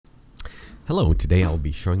Hello, today I'll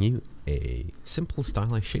be showing you a simple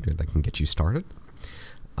stylized shader that can get you started.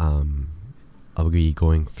 I'll be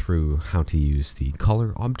going through how to use the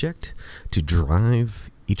color object to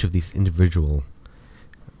drive each of these individual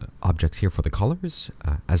objects here for the colors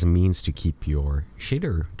as a means to keep your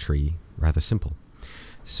shader tree rather simple.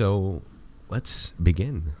 So let's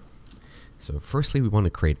begin. So firstly, we want to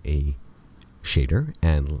create a shader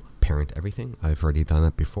and parent everything. I've already done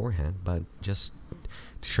that beforehand, but just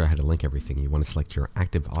to show how to link everything, you want to select your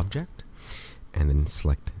active object and then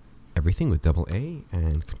select everything with double A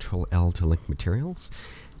and Control L to link materials,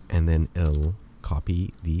 and then it'll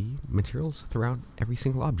copy the materials throughout every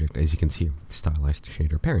single object. As you can see, stylized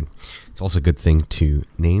shader parent. It's also a good thing to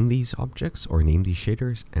name these objects or name these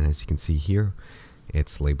shaders, and as you can see here,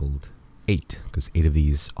 it's labeled 8 because 8 of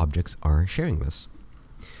these objects are sharing this.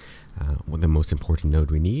 The most important node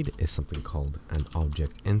we need is something called an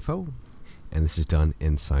object info, and this is done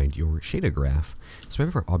inside your shader graph. So we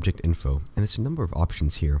have our object info, and there's a number of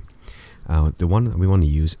options here. The one that we want to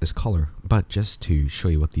use is color, but just to show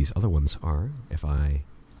you what these other ones are, if I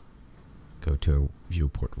go to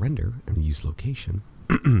viewport render and use location,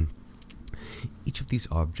 each of these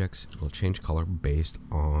objects will change color based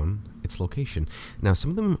on its location. Now, some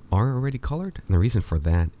of them are already colored, and the reason for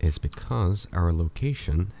that is because our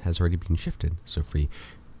location has already been shifted. So if we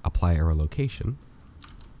apply our location,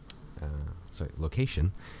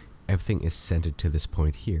 everything is centered to this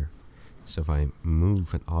point here. So if I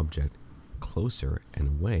move an object closer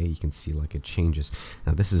and away, you can see like it changes.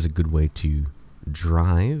 Now this is a good way to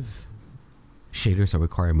drive shaders that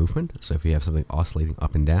require movement. So if you have something oscillating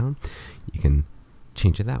up and down, you can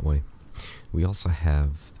change it that way. We also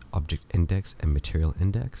have object index and material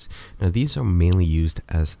index. Now these are mainly used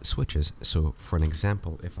as switches. So for an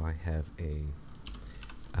example, if I have a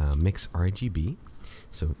mix RGB,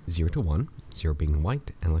 so 0 to 1, 0 being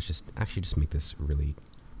white, and let's just make this really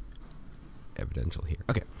evidential here.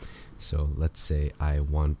 Okay, so let's say I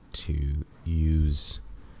want to use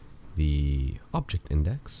the object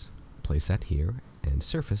index, place that here, and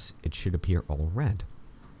surface, it should appear all red.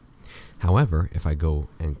 However, if I go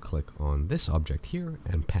and click on this object here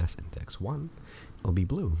and pass index 1, it'll be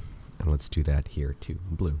blue. And let's do that here too,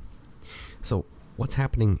 blue. So what's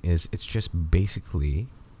happening is it's just basically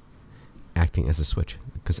acting as a switch,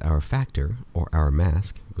 because our factor or our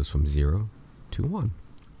mask goes from 0 to 1.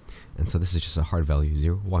 And so this is just a hard value,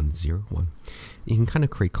 0, 1, 0, 1. You can kind of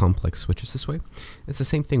create complex switches this way. It's the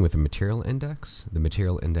same thing with the material index. The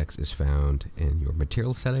material index is found in your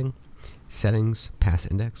material settings, pass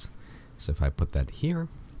index. So if I put that here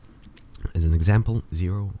as an example,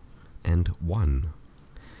 0 and 1.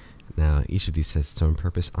 Now each of these has its own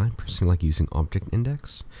purpose. I personally like using object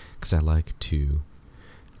index because I like to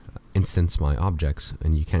instance my objects,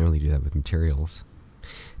 and you can't really do that with materials.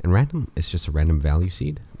 And random is just a random value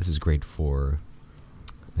seed. This is great for,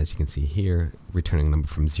 as you can see here, returning a number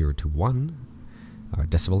from 0 to 1, or a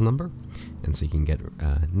decimal number, and so you can get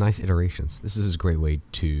nice iterations. This is a great way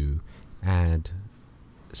to add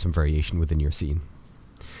some variation within your scene.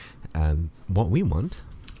 What we want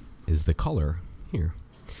is the color here,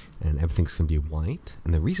 and everything's going to be white,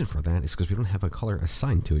 and the reason for that is because we don't have a color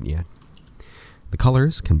assigned to it yet. The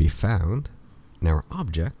colors can be found in our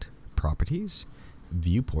object, properties,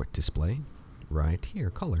 viewport display, right here,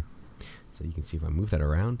 color. So you can see if I move that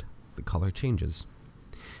around, the color changes.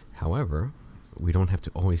 However, we don't have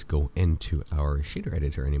to always go into our shader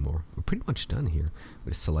editor anymore. We're pretty much done here.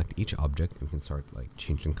 We just select each object and we can start like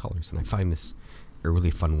changing colors. And I find this a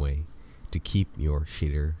really fun way to keep your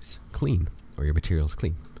shaders clean, or your materials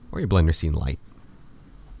clean, or your Blender scene light.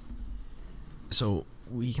 So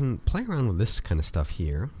we can play around with this kind of stuff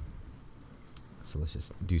here. So let's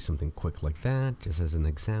just do something quick like that, just as an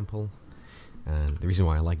example. The reason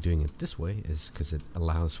why I like doing it this way is because it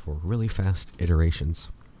allows for really fast iterations.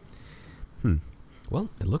 Well,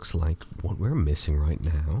 it looks like what we're missing right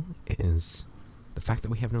now is the fact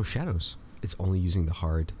that we have no shadows. It's only using the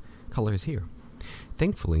hard colors here.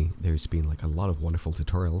 Thankfully, there's been like a lot of wonderful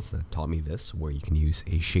tutorials that taught me this, where you can use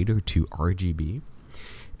a shader to RGB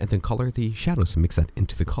and then color the shadows and mix that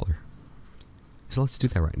into the color. So let's do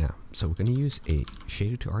that right now. So we're going to use a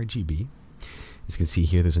shader to RGB. As you can see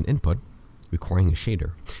here, there's an input requiring a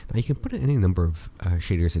shader. Now you can put any number of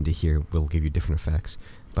shaders into here, will give you different effects.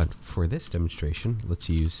 But for this demonstration, let's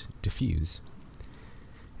use diffuse.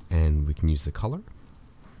 And we can use the color.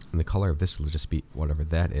 And the color of this will just be whatever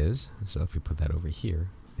that is. So if we put that over here,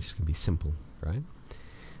 it's just going to be simple, right?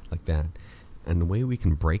 Like that. And the way we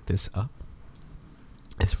can break this up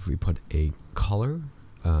is if we put a color,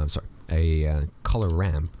 color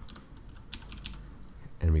ramp,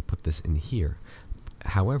 and we put this in here.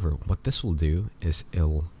 However, what this will do is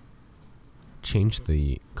it'll change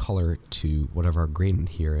the color to whatever our gradient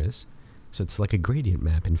here is. So it's like a gradient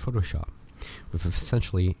map in Photoshop. We've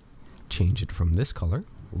essentially changed it from this color,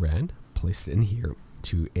 red, placed it in here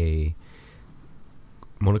to a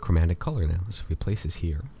monochromatic color now. So if we place this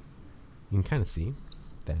here, you can kind of see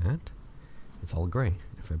that it's all gray.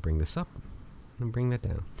 If I bring this up and bring that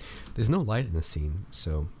down, there's no light in the scene.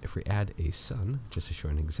 So if we add a sun, just to show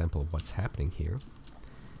an example of what's happening here,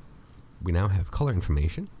 we now have color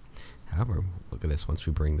information. However, look at this. Once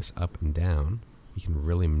we bring this up and down, we can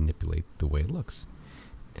really manipulate the way it looks.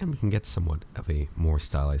 And we can get somewhat of a more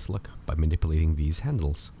stylized look by manipulating these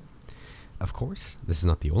handles. Of course, this is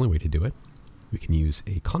not the only way to do it. We can use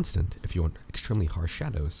a constant if you want extremely harsh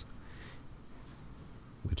shadows,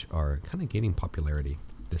 which are kind of gaining popularity,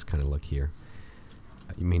 this kind of look here.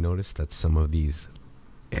 You may notice that some of these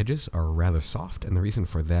edges are rather soft, and the reason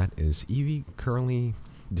for that is Eevee currently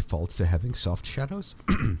defaults to having soft shadows.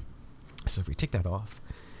 So if we take that off,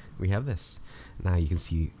 we have this. Now you can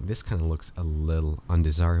see this kind of looks a little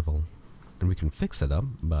undesirable, and we can fix it up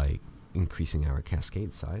by increasing our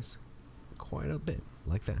cascade size quite a bit,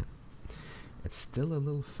 like that. It's still a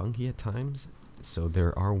little funky at times, so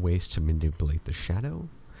there are ways to manipulate the shadow.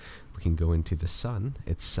 We can go into the sun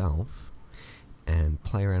itself and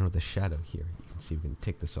play around with the shadow here. You can see we can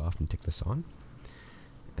take this off and take this on.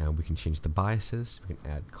 We can change the biases, we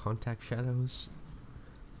can add contact shadows,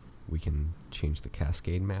 we can change the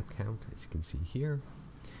cascade map count, as you can see here,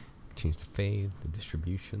 change the fade, the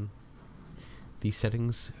distribution. These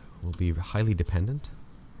settings will be highly dependent,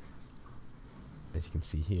 as you can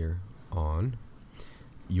see here, on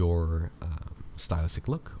your stylistic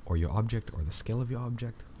look or your object or the scale of your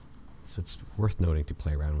object. So it's worth noting to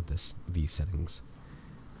play around with these settings.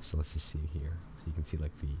 So let's just see here. So you can see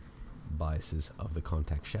like the biases of the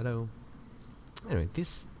contact shadow. Anyway,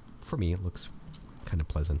 this for me looks kind of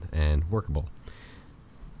pleasant and workable.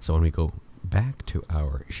 So when we go back to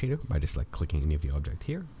our shader by just like clicking any of the object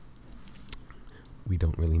here, we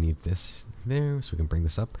don't really need this there, so we can bring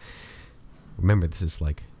this up. Remember, this is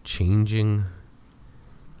like changing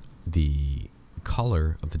the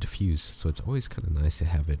color of the diffuse, so it's always kind of nice to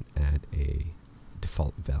have it at a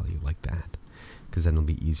default value like that, because then it'll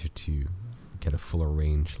be easier to get a fuller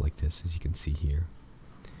range like this, as you can see here.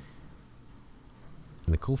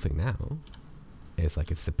 And the cool thing now is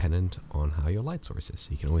like it's dependent on how your light source is,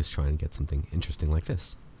 so you can always try and get something interesting like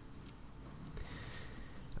this.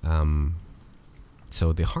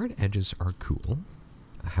 So the hard edges are cool.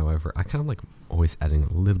 However, I kind of like always adding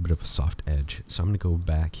a little bit of a soft edge. So I'm going to go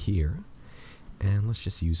back here and let's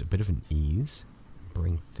just use a bit of an ease.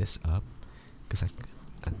 Bring this up because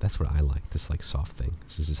that's what I like, this like soft thing.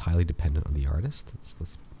 So this is highly dependent on the artist. So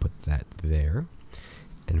let's put that there.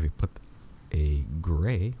 And if we put a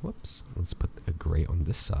gray, whoops, let's put a gray on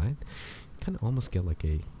this side. Kind of almost get like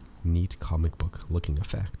a neat comic book looking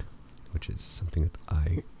effect, which is something that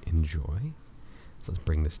I enjoy. So let's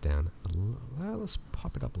bring this down a little, let's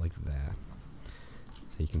pop it up like that.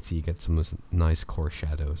 So you can see you get some of those nice core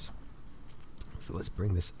shadows. So let's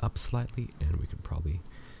bring this up slightly, and we could probably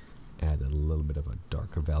add a little bit of a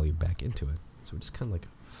darker value back into it. So we're just kind of like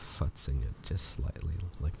futzing it just slightly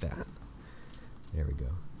like that. There we go.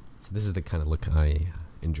 So this is the kind of look I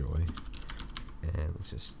enjoy. And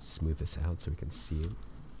let's just smooth this out so we can see it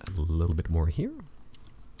a little bit more here.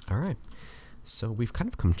 Alright, so we've kind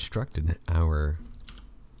of constructed our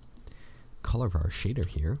color of our shader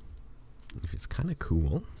here, which is kind of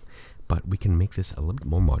cool, but we can make this a little bit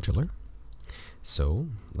more modular. So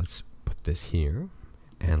let's put this here,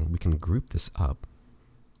 and we can group this up.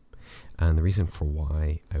 And the reason for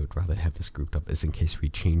why I would rather have this grouped up is in case we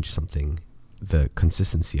change something, the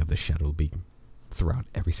consistency of the shadow will be throughout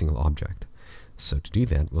every single object. So to do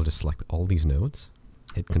that, we'll just select all these nodes,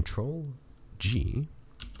 hit Control G,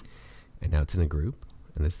 and now it's in a group,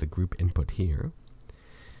 and there's the group input here.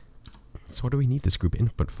 So what do we need this group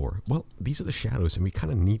input for? Well, these are the shadows, and we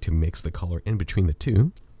kind of need to mix the color in between the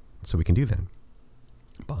two, so we can do that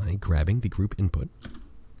by grabbing the group input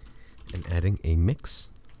and adding a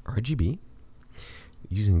mix RGB,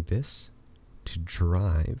 using this to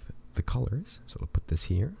drive the colors. So we'll put this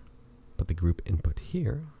here, put the group input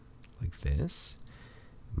here, like this,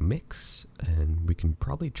 mix, and we can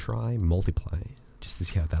probably try multiply just to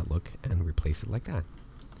see how that look and replace it like that.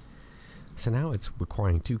 So now it's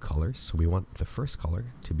requiring two colors, so we want the first color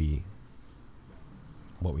to be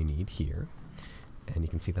what we need here, and you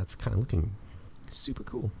can see that's kind of looking super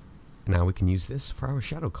cool. Now we can use this for our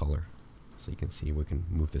shadow color, so you can see we can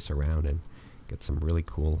move this around and get some really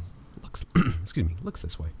cool looks excuse me, looks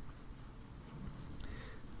this way.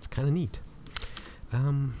 It's kind of neat.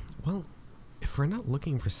 Well, if we're not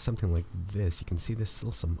looking for something like this, you can see there's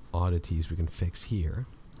still some oddities we can fix here.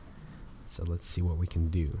 So let's see what we can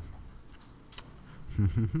do.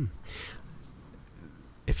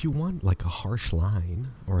 If you want like a harsh line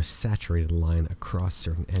or a saturated line across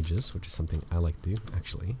certain edges, which is something I like to do,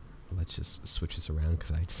 actually, let's just switch this around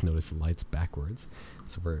because I just noticed the light's backwards.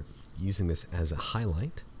 So we're using this as a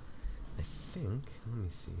highlight. I think, let me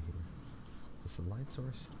see here. Is the light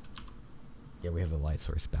source? Yeah, we have the light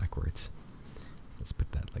source backwards. Let's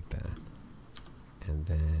put that like that. And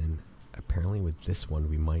then apparently with this one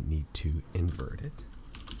we might need to invert it.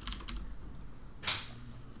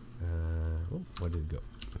 Oh, where did it go?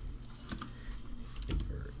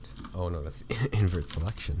 Invert. Oh no, that's invert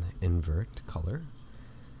selection. Invert color.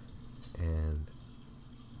 And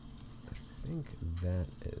I think that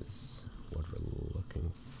is what we're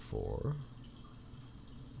looking for.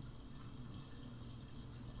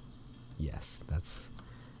 Yes, that's...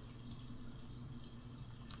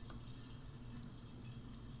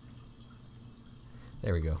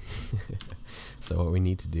 There we go. So what we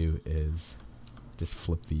need to do is just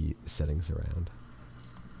flip the settings around.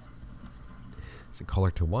 So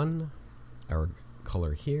color to 1, our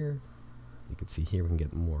color here. You can see here we can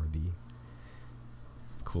get more of the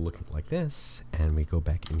cool looking like this, and we go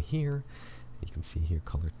back in here. You can see here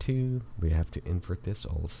color 2. We have to invert this.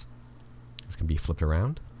 All this can be flipped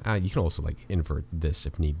around. You can also like invert this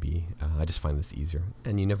if need be. I just find this easier,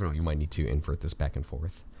 and you never know, you might need to invert this back and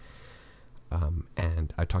forth.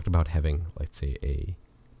 And I talked about having, let's say, a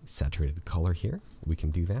saturated color here. We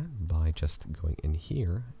can do that by just going in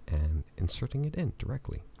here and inserting it in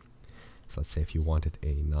directly. So let's say if you wanted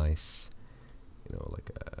a nice, you know, like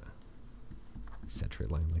a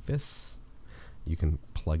saturated line like this, you can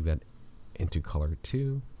plug that into color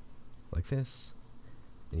 2 like this,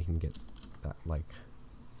 and you can get that like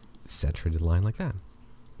saturated line like that,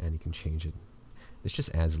 and you can change it. This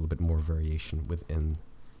just adds a little bit more variation within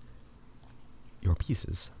your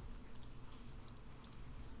pieces.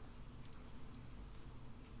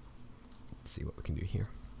 Let's see what we can do here.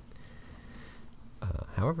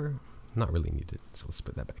 However, not really needed, so let's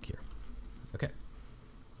put that back here. Okay.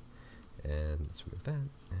 And let's remove that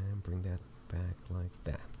and bring that back like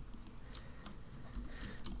that.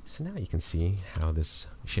 So now you can see how this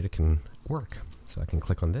shader can work. So I can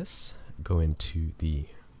click on this, go into the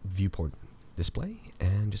viewport display,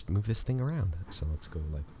 and just move this thing around. So let's go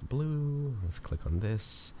like blue, let's click on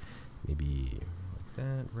this, maybe like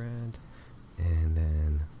that, red, and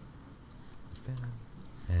then like that,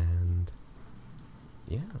 and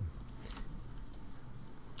yeah,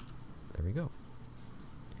 there we go.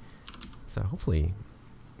 So hopefully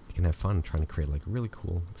you can have fun trying to create like really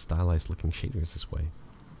cool stylized looking shaders this way.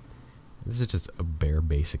 This is just a bare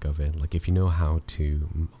basic of it. Like if you know how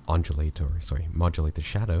to modulate the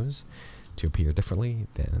shadows to appear differently,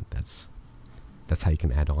 then that's how you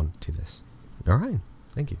can add on to this. All right,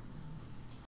 thank you.